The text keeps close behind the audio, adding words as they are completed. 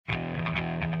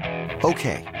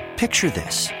Okay, picture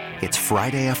this. It's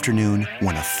Friday afternoon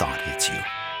when a thought hits you.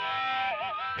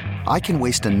 I can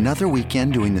waste another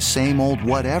weekend doing the same old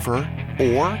whatever,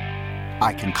 or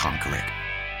I can conquer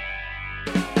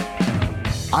it.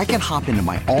 I can hop into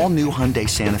my all-new Hyundai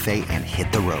Santa Fe and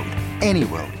hit the road. Any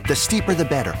road. The steeper, the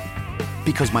better.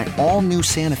 Because my all-new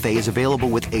Santa Fe is available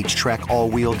with H-Track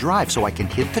all-wheel drive, so I can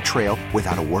hit the trail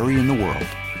without a worry in the world.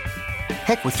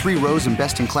 Heck, with 3 rows and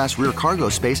best-in-class rear cargo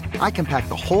space, I can pack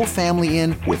the whole family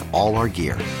in with all our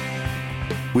gear.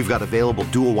 We've got available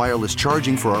dual wireless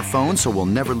charging for our phones, so we'll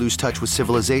never lose touch with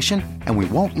civilization, and we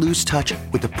won't lose touch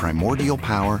with the primordial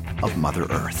power of Mother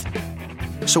Earth.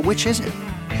 So which is it?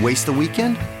 Waste the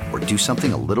weekend or do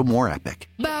something a little more epic?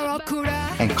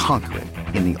 And conquer it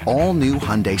in the all-new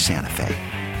Hyundai Santa Fe.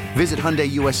 Visit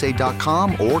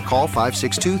HyundaiUSA.com or call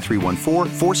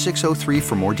 562-314-4603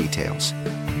 for more details.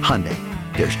 Hyundai,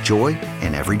 there's joy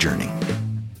in every journey.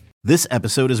 This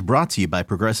episode is brought to you by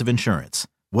Progressive Insurance.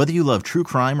 Whether you love true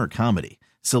crime or comedy,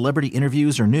 celebrity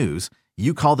interviews or news,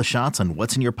 you call the shots on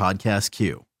what's in your podcast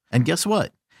queue. And guess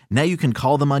what? Now you can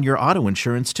call them on your auto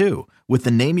insurance too with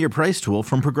the Name Your Price tool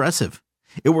from Progressive.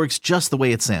 It works just the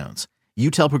way it sounds. You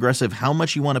tell Progressive how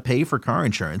much you want to pay for car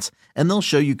insurance, and they'll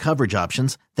show you coverage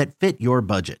options that fit your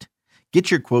budget. Get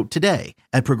your quote today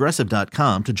at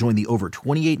Progressive.com to join the over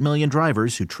 28 million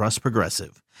drivers who trust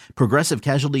Progressive. Progressive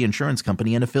Casualty Insurance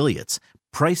Company and Affiliates.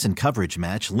 Price and coverage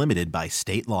match limited by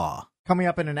state law. Coming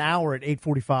up in an hour at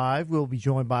 8:45, we'll be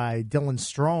joined by Dylan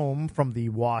Strome from the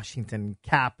Washington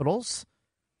Capitals.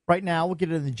 Right now, we'll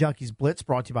get into the Junkies Blitz,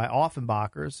 brought to you by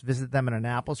Offenbachers. Visit them in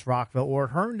Annapolis, Rockville, or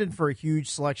Herndon for a huge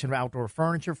selection of outdoor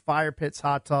furniture, fire pits,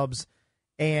 hot tubs,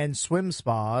 and swim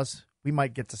spas. We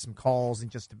might get to some calls in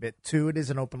just a bit, too. It is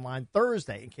an open line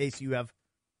Thursday, in case you have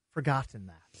forgotten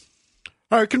that.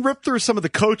 All right, can rip through some of the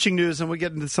coaching news, and we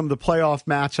get into some of the playoff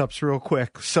matchups real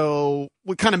quick. So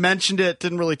we kind of mentioned it,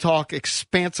 didn't really talk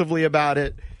expansively about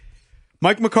it.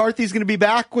 Mike McCarthy's going to be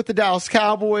back with the Dallas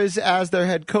Cowboys as their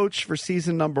head coach for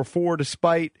season number 4,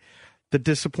 despite the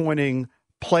disappointing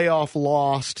playoff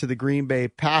loss to the Green Bay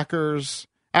Packers.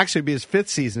 Actually, it'll be his 5th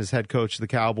season as head coach of the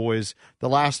Cowboys. The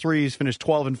last 3, he's finished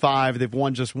 12-5. They've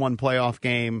won just 1 playoff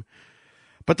game.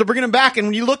 But they're bringing him back, and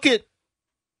when you look at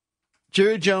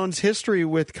Jerry Jones' history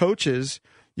with coaches,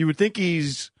 you would think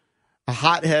he's a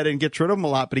hothead and gets rid of them a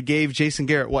lot, but he gave Jason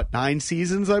Garrett, 9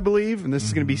 seasons, I believe? And this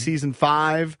is going to be season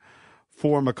 5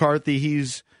 for McCarthy.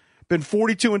 He's been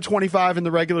 42-25 in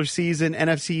the regular season,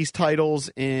 NFC East titles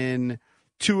in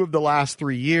 2 of the last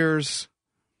 3 years.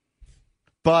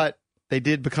 But they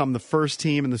did become the first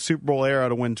team in the Super Bowl era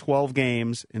to win 12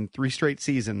 games in 3 straight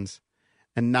seasons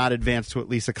and not advance to at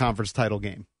least a conference title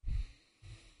game.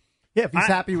 Yeah, if he's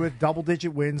happy with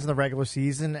double-digit wins in the regular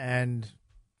season and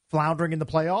floundering in the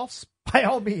playoffs, by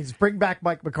all means, bring back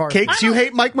Mike McCarthy. Cakes, you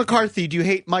hate Mike McCarthy. Do you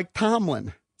hate Mike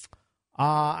Tomlin?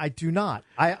 I do not.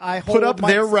 I put up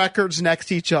their records next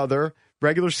to each other,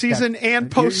 regular season and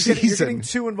postseason. You're getting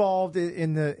too involved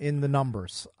in the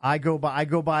numbers. I go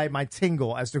by my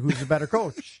tingle as to who's the better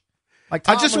coach. Like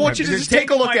I just want you to just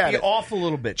take a look at it. Off a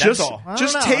little bit. That's all.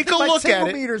 Just take a look at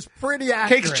it. Meter's pretty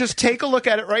accurate. Cakes, just take a look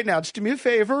at it right now. Just do me a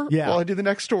favor while I do the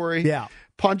next story. Yeah.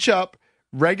 Punch up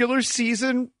regular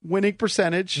season winning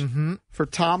percentage for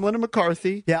Tomlin and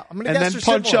McCarthy. Yeah, I'm going to guess they're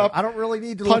punch similar. up. I don't really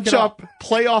need to punch look it up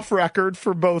playoff record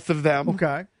for both of them.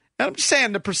 Okay. And I'm just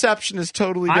saying the perception is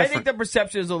totally different. I think the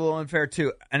perception is a little unfair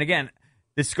too. And again,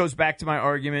 this goes back to my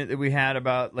argument that we had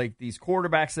about like these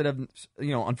quarterbacks that have,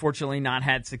 unfortunately not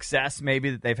had success maybe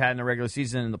that they've had in the regular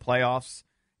season and the playoffs.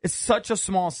 It's such a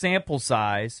small sample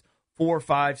size, 4,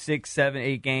 5, 6, 7,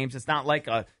 8 games. It's not like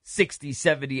a 60,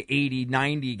 70, 80,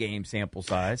 90 game sample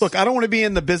size. Look, I don't want to be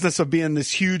in the business of being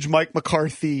this huge Mike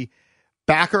McCarthy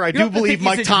backer. I do believe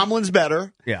Mike Tomlin's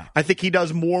better. Yeah. I think he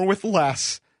does more with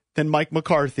less than Mike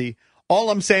McCarthy. All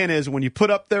I'm saying is when you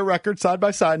put up their record side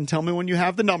by side and tell me when you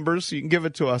have the numbers so you can give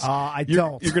it to us.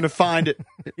 Don't. You're going to find it.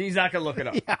 He's not going to look it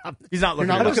up. Yeah. He's not looking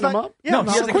You're not looking them up? Yeah, No,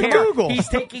 he doesn't care. Google. He's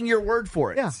taking your word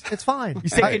for it. Yeah, it's fine.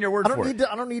 He's taking your word for it.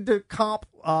 I don't need to comp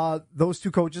those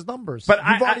two coaches' numbers. But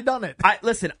you've already done it.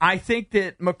 Listen, I think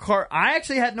that I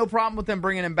actually had no problem with them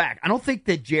bringing him back. I don't think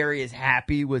that Jerry is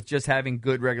happy with just having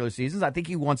good regular seasons. I think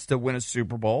he wants to win a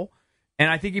Super Bowl. And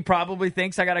I think he probably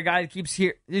thinks I got a guy that keeps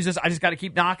here. I just got to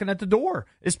keep knocking at the door.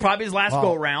 It's probably his last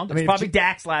go around. It's probably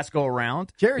Dak's last go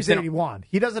around. Jerry's 81.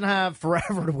 He doesn't have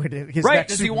forever to win his right.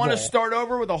 next Does Super he want Bowl. to start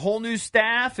over with a whole new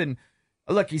staff? And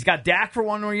look, he's got Dak for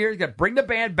 1 more year. He's got to bring the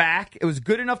band back. It was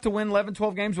good enough to win 11,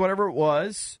 12 games, whatever it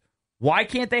was. Why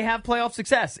can't they have playoff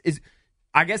success?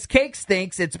 I guess Cakes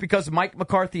thinks it's because Mike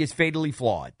McCarthy is fatally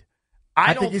flawed.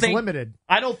 I think he's limited.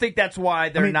 I don't think that's why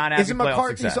they're not having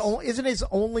playoff success. Isn't his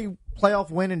only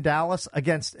playoff win in Dallas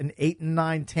against an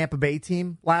 8-9 Tampa Bay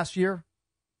team last year?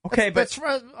 Okay,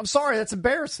 I'm sorry, that's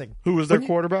embarrassing. Who was their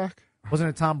quarterback? Wasn't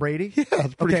it Tom Brady? Yeah,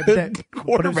 that's pretty good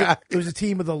quarterback. It was a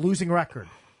team with a losing record.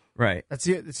 Right. It's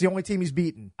the only team he's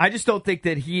beaten. I just don't think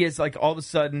that he is like all of a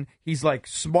sudden he's like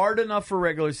smart enough for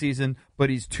regular season, but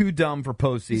he's too dumb for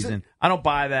postseason. I don't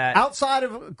buy that. Outside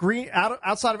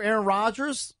of Aaron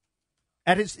Rodgers,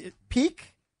 at his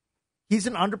peak, he's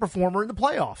an underperformer in the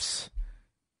playoffs.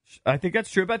 I think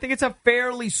that's true, but I think it's a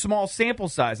fairly small sample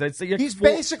size. He's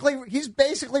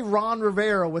basically Ron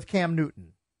Rivera with Cam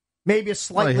Newton. Maybe a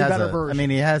slightly better version. I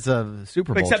mean, he has a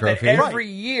Super Bowl Except trophy. That every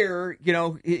year,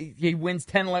 he wins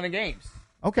 10, 11 games.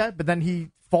 Okay, but then he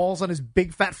falls on his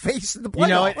big fat face in the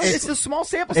playoffs. It's a small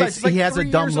sample size. He has a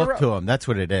dumb look to him. That's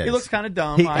what it is. He looks kind of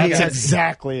dumb. That's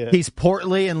exactly it. He's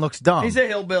portly and looks dumb. He's a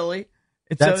hillbilly.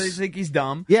 And so they think he's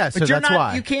dumb. Yeah, so but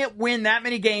why. You can't win that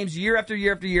many games year after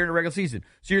year after year in a regular season.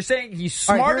 So you're saying he's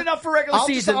smart enough for regular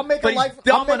season, I'll make but he's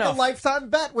dumb enough. a lifetime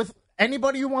bet with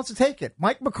anybody who wants to take it.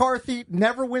 Mike McCarthy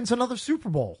never wins another Super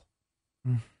Bowl.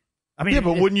 I mean,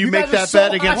 but wouldn't you make that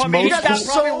bet against most? He's got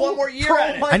probably one more year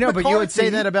at it. I know, but you would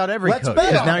say that about every coach.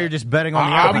 Because now you're just betting on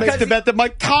the I'll other. make the bet that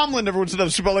Mike Tomlin never wins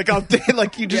another Super Bowl. Like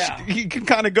you can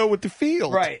kind of go with the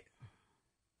field, right?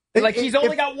 Like he's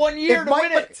only got 1 year to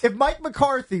win it. If Mike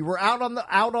McCarthy were out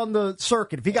on the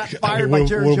circuit, if he got fired by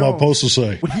Jerry Jones, what am I supposed to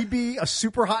say? Would he be a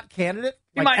super hot candidate?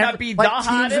 He might not be the hottest.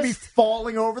 Teams would be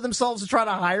falling over themselves to try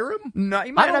to hire him. No,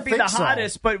 he might not be the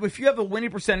hottest. But if you have a winning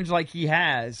percentage like he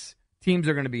has, teams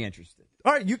are going to be interested.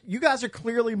 All right, you guys are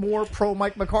clearly more pro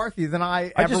Mike McCarthy than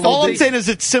I ever will all be. I'm saying is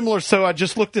it's similar. So I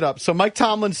just looked it up. So Mike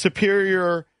Tomlin's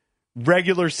superior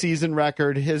regular season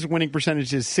record, his winning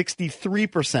percentage is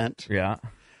 63%. Yeah.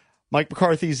 Mike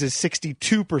McCarthy's is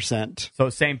 62%. So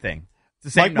same thing. It's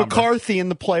the same Mike number. McCarthy in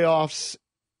the playoffs,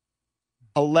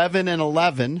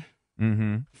 11-11,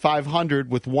 500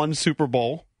 with one Super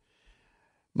Bowl.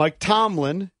 Mike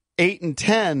Tomlin,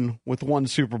 8-10 with one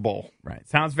Super Bowl. Right.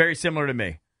 Sounds very similar to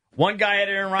me. One guy had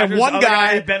Aaron Rodgers, and one other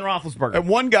guy had Ben Roethlisberger. And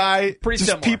one guy, pretty just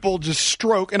similar. People just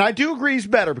stroke. And I do agree he's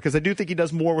better because I do think he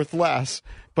does more with less.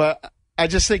 But I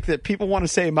just think that people want to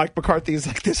say Mike McCarthy is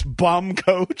like this bum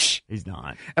coach. He's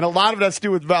not. And a lot of it has to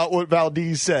do with what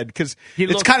Valdez said because he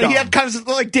had kind of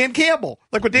like Dan Campbell.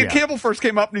 Like when Dan Campbell first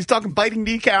came up and he's talking biting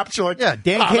kneecaps, you're like,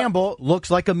 Dan Campbell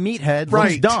looks like a meathead.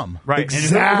 Right. Looks dumb. Right.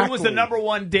 Exactly. And who was the number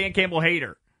one Dan Campbell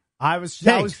hater? I was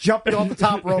jumping on the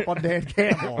top rope on Dan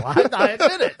Campbell. I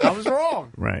admit it. I was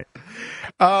wrong. Right.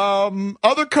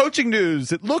 Other coaching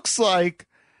news. It looks like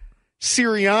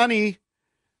Sirianni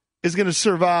is going to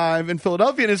survive in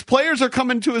Philadelphia, and his players are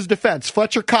coming to his defense.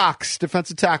 Fletcher Cox,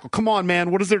 defensive tackle. Come on,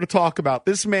 man. What is there to talk about?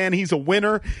 This man, he's a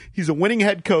winner. He's a winning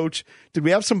head coach. Did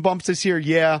we have some bumps this year?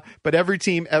 Yeah, but every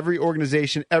team, every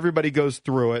organization, everybody goes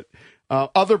through it.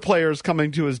 Other players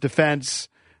coming to his defense.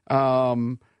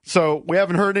 So we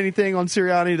haven't heard anything on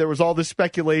Sirianni. There was all this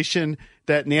speculation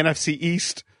that in the NFC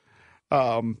East,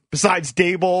 besides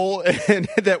Dable, and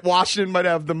that Washington might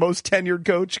have the most tenured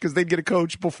coach because they'd get a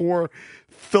coach before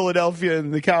Philadelphia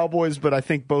and the Cowboys. But I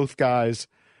think both guys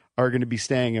are going to be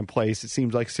staying in place. It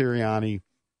seems like Sirianni.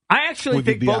 I actually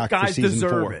think both guys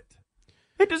deserve it.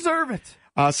 They deserve it.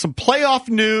 Some playoff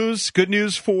news. Good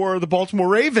news for the Baltimore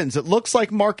Ravens. It looks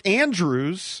like Mark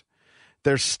Andrews,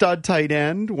 their stud tight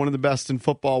end, one of the best in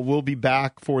football, will be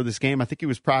back for this game. I think he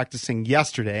was practicing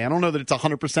yesterday. I don't know that it's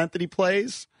 100% that he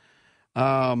plays,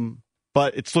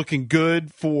 but it's looking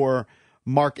good for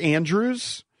Mark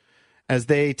Andrews as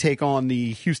they take on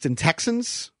the Houston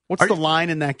Texans. What's the line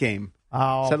in that game?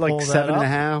 Is that like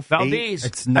 7.5? Valdez.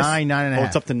 It's 9.5. Oh,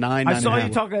 it's up to 9. I saw you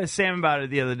talking to Sam about it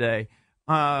the other day.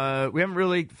 We haven't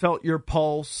really felt your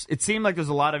pulse. It seemed like there's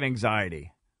a lot of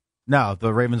anxiety. No,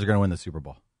 the Ravens are going to win the Super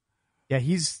Bowl. Yeah,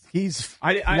 he's.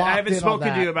 I haven't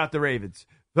spoken to you about the Ravens.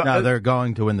 No, they're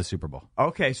going to win the Super Bowl.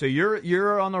 Okay, so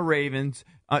you're on the Ravens.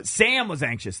 Sam was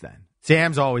anxious then.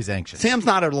 Sam's always anxious. Sam's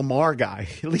not a Lamar guy.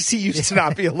 At least he used to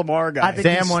not be a Lamar guy.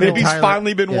 Maybe he's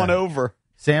finally been won over.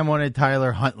 Sam wanted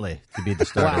Tyler Huntley to be the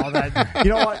starter. Wow, you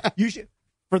know what? You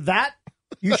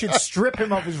should strip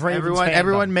him of his Ravens.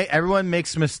 Everyone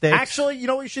makes mistakes. Actually, you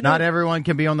know what you should do? Not everyone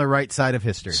can be on the right side of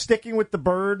history. Sticking with the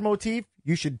bird motif,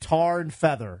 you should tar and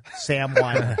feather Sam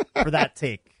Weiner for that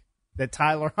take. That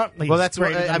Tyler Huntley. Well, that's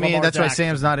why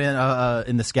Sam's not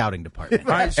in the scouting department.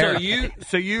 All right,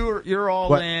 you're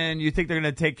all in. You think they're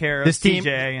going to take care of this team?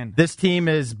 TJ This team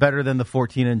is better than the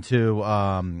 14-2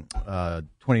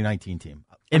 2019 team.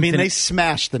 I mean, they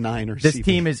smashed the Niners. This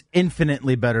team is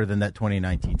infinitely better than that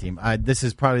 2019 team. This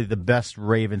is probably the best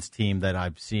Ravens team that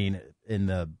I've seen in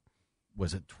the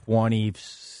was it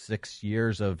 26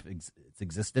 years of its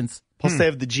existence? Plus, they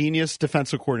have the genius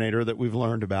defensive coordinator that we've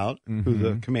learned about, who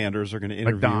the Commanders are going to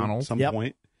interview at some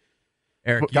point.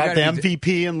 Eric, got the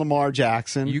MVP and Lamar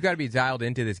Jackson. You got to be dialed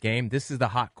into this game. This is the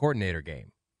hot coordinator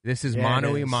game. This is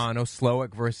mano-a-mano,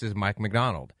 Slowick versus Mike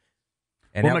McDonald.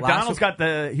 And McDonald's got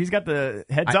the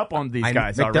heads up on these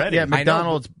guys already. Yeah,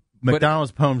 McDonald's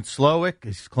pwned Slowick,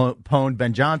 he's pwned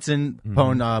Ben Johnson,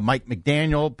 pwned Mike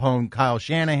McDaniel, pwned Kyle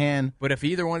Shanahan. But if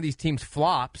either one of these teams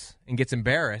flops and gets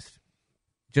embarrassed,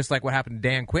 just like what happened to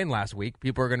Dan Quinn last week,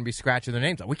 people are going to be scratching their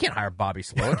names. Like, we can't hire Bobby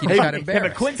Slowick. He just got embarrassed.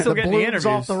 But Quinn's still getting the interviews.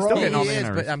 Off the road. He is,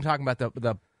 but I'm talking about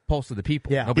the pulse of the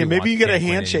people. Yeah, maybe you get a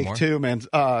handshake too, man.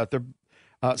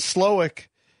 Slowick,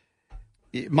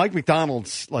 Mike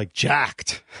McDonald's like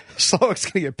jacked. Slowick's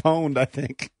going to get pwned, I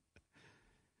think,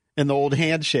 in the old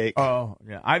handshake. Oh,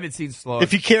 yeah. I haven't seen Slowick.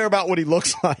 If you care about what he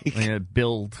looks like. I'm going to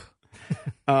build.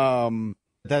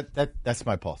 That's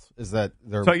my pulse. Is that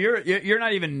they're So you're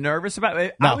not even nervous about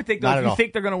it? No, I would think not at you all.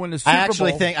 think they're going to win the Super Bowl.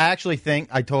 I actually think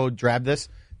I told Drab this.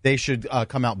 They should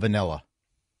come out vanilla,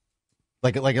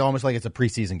 like almost like it's a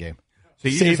preseason game. So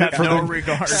you Save just it have for no the-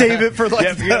 regard. save it for,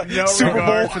 like, you have no Super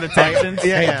regard Bowl. for the Texans.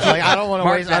 Yeah. Like I don't want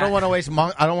to waste.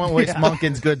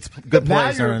 Monken's good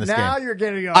plays during this game. Now you're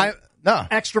getting No,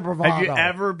 extra bravado. Have you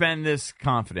ever been this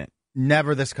confident?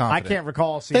 never this I confident. can't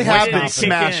recall seeing They have When been did it kick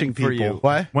smashing in for people. you?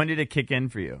 What? When did it kick in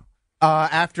for you?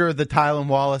 After the Tylan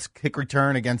Wallace kick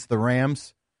return against the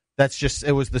Rams,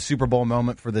 it was the Super Bowl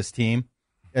moment for this team.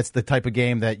 It's the type of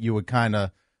game that you would kind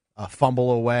of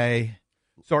fumble away.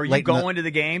 So are you going to the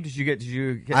game? Did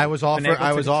you get I was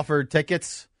offered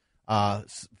tickets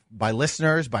by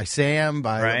listeners, by Sam,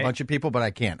 by a bunch of people, but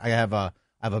I can't. I have a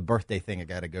birthday thing I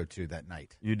got to go to that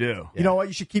night. You do. You know what?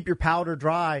 You should keep your powder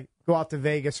dry. Go out to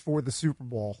Vegas for the Super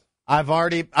Bowl. I've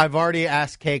already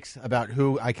asked Cakes about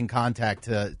who I can contact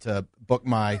to book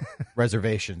my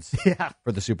reservations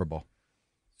for the Super Bowl.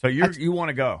 So you want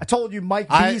to go? I told you Mike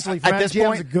Beasley from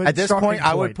MGM's a good At this starting point,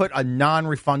 I would put a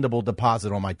non-refundable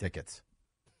deposit on my tickets.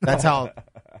 That's how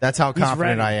confident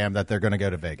ready. I am that they're going to go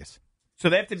to Vegas. So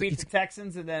they have to beat the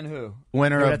Texans and then who?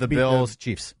 Winner have of to the beat Bills, them.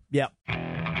 Chiefs. Yep.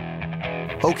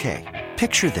 Okay,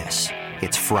 picture this.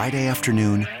 It's Friday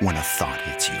afternoon when a thought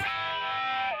hits you.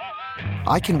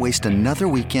 I can waste another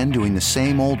weekend doing the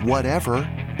same old whatever,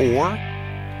 or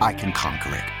I can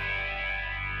conquer it.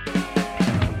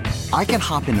 I can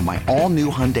hop into my all-new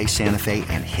Hyundai Santa Fe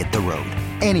and hit the road.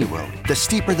 Any road. The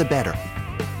steeper, the better.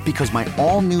 Because my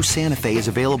all-new Santa Fe is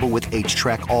available with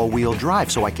H-Track all-wheel drive,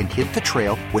 so I can hit the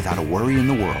trail without a worry in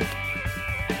the world.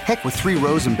 Heck, with 3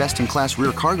 rows and best-in-class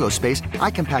rear cargo space, I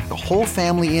can pack the whole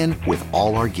family in with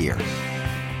all our gear.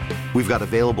 We've got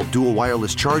available dual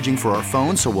wireless charging for our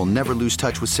phones, so we'll never lose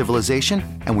touch with civilization,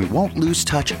 and we won't lose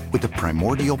touch with the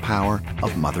primordial power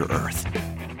of Mother Earth.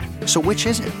 So which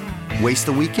is it? Waste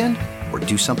the weekend or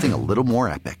do something a little more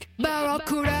epic?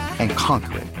 And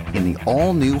conquer it in the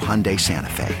all-new Hyundai Santa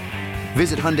Fe.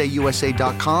 Visit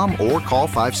HyundaiUSA.com or call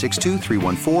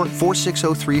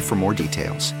 562-314-4603 for more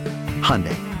details.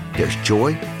 Hyundai, there's joy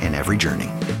in every journey.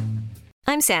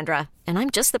 I'm Sandra, and I'm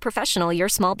just the professional your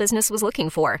small business was looking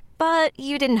for. But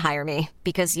you didn't hire me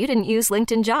because you didn't use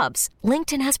LinkedIn Jobs.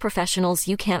 LinkedIn has professionals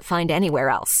you can't find anywhere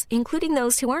else, including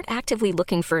those who aren't actively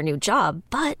looking for a new job,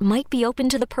 but might be open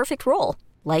to the perfect role,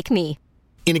 like me.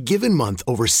 In a given month,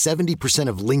 over 70%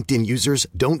 of LinkedIn users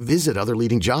don't visit other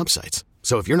leading job sites.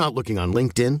 So if you're not looking on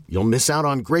LinkedIn, you'll miss out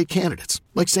on great candidates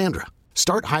like Sandra.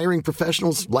 Start hiring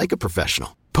professionals like a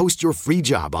professional. Post your free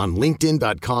job on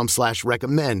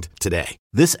linkedin.com/recommend today.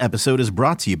 This episode is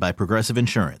brought to you by Progressive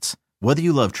Insurance. Whether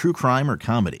you love true crime or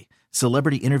comedy,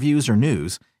 celebrity interviews or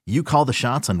news, you call the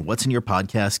shots on what's in your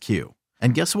podcast queue.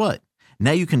 And guess what?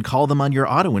 Now you can call them on your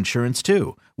auto insurance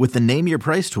too with the Name Your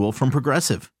Price tool from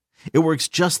Progressive. It works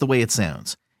just the way it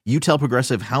sounds. You tell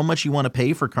Progressive how much you want to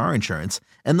pay for car insurance,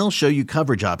 and they'll show you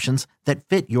coverage options that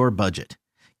fit your budget.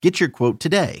 Get your quote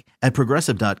today at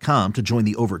Progressive.com to join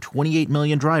the over 28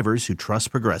 million drivers who trust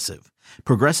Progressive.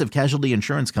 Progressive Casualty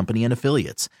Insurance Company and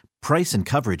Affiliates. Price and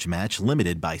coverage match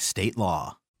limited by state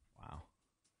law. Wow.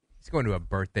 He's going to a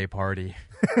birthday party.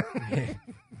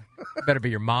 Better be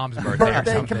your mom's birthday or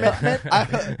something. Commitment.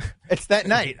 It's that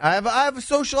night. I have a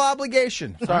social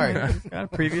obligation. Sorry. Got a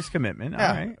previous commitment. All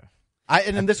right.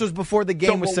 And this was before the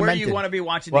game was where cemented. do you want to be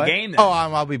watching What? the game then? Oh,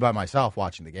 I'll be by myself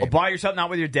watching the game. By yourself, not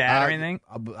with your dad or anything?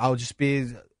 I'll just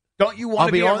be. Don't you want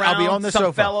to be around I'll be on the some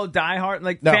sofa. fellow diehard,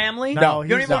 like No. family? No, you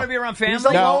don't he's even want not. to be around family? He's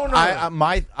like No, owner. I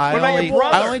What about your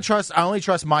brother? only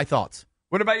trust my thoughts.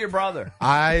 What about your brother?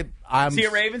 I'm. Is he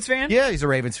a Ravens fan? Yeah, he's a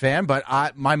Ravens fan, but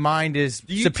my mind is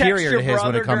Do you superior text your to his when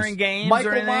brother it comes. during games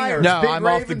Michael or anything? Myers. No, Big I'm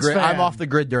off the Ravens grid. fan. I'm off the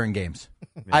grid during games.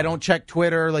 I don't check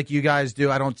Twitter like you guys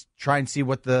do. I don't try and see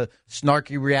what the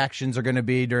snarky reactions are going to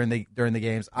be during the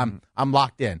games. I'm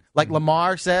locked in. Like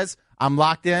Lamar says, I'm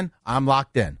locked in. I'm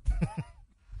locked in.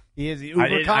 He is uber I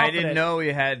didn't confident. know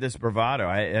you had this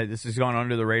bravado. This has gone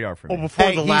under the radar for me. Well, before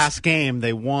Hey, the he's- last game,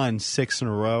 they won 6 in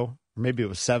a row. Or maybe it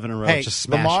was 7 in a row. Hey, Just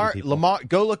smashing people. Lamar,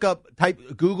 go look up, type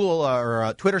Google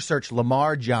or Twitter search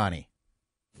Lamar Johnny.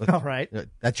 All right.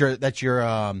 That's your That's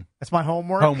my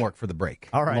homework. homework for the break.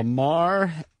 All right.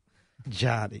 Lamar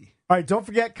Johnny. All right, don't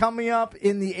forget, coming up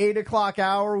in the 8 o'clock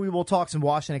hour, we will talk some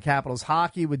Washington Capitals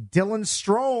hockey with Dylan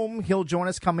Strome. He'll join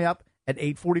us coming up at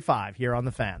 8:45 here on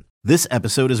The Fan. This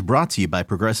episode is brought to you by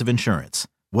Progressive Insurance.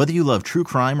 Whether you love true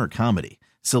crime or comedy,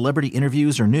 celebrity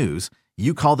interviews or news,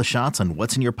 you call the shots on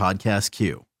what's in your podcast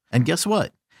queue. And guess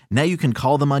what? Now you can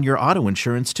call them on your auto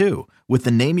insurance too with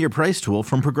the Name Your Price tool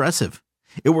from Progressive.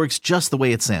 It works just the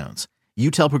way it sounds. You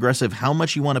tell Progressive how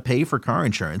much you want to pay for car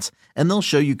insurance, and they'll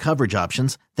show you coverage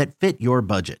options that fit your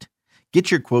budget. Get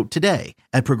your quote today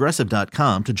at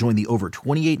Progressive.com to join the over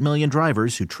 28 million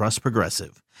drivers who trust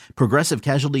Progressive. Progressive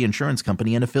Casualty Insurance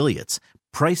Company and Affiliates.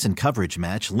 Price and coverage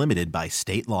match limited by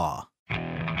state law.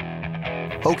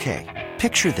 Okay,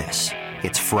 picture this.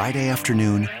 It's Friday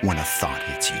afternoon when a thought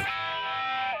hits you.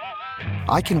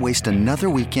 I can waste another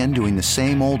weekend doing the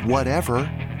same old whatever,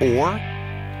 or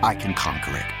I can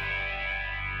conquer it.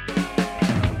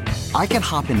 I can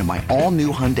hop into my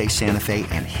all-new Hyundai Santa Fe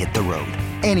and hit the road.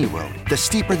 Any road. The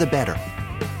steeper, the better.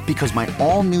 Because my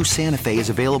all-new Santa Fe is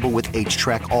available with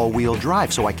H-Track all-wheel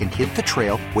drive, so I can hit the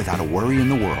trail without a worry in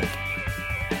the world.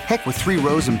 Heck, with 3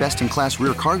 rows and best-in-class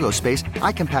rear cargo space,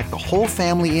 I can pack the whole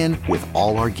family in with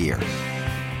all our gear.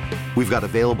 We've got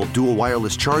available dual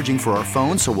wireless charging for our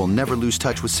phones, so we'll never lose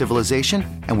touch with civilization,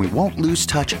 and we won't lose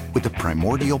touch with the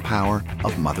primordial power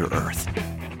of Mother Earth.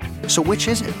 So which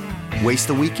is it? Waste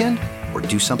the weekend or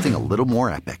do something a little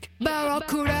more epic?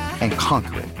 And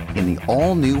conquer it in the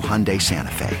all-new Hyundai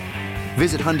Santa Fe.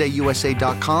 Visit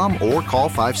HyundaiUSA.com or call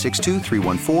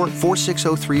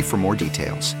 562-314-4603 for more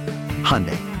details.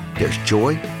 Hyundai, there's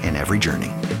joy in every journey.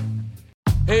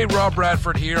 Hey, Rob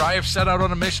Bradford here. I have set out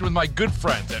on a mission with my good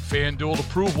friends at FanDuel to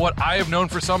prove what I have known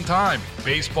for some time.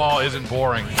 Baseball isn't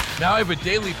boring. Now I have a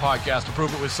daily podcast to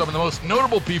prove it with some of the most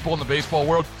notable people in the baseball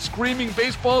world, screaming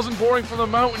baseball isn't boring from the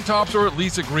mountaintops, or at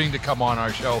least agreeing to come on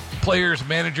our show. Players,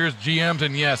 managers, GMs,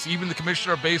 and yes, even the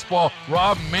commissioner of baseball,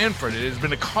 Rob Manfred. It has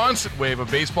been a constant wave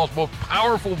of baseball's most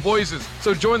powerful voices.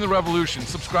 So join the revolution.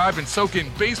 Subscribe and soak in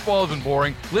Baseball Isn't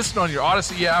Boring. Listen on your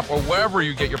Odyssey app or wherever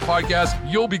you get your podcasts.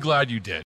 You'll be glad you did.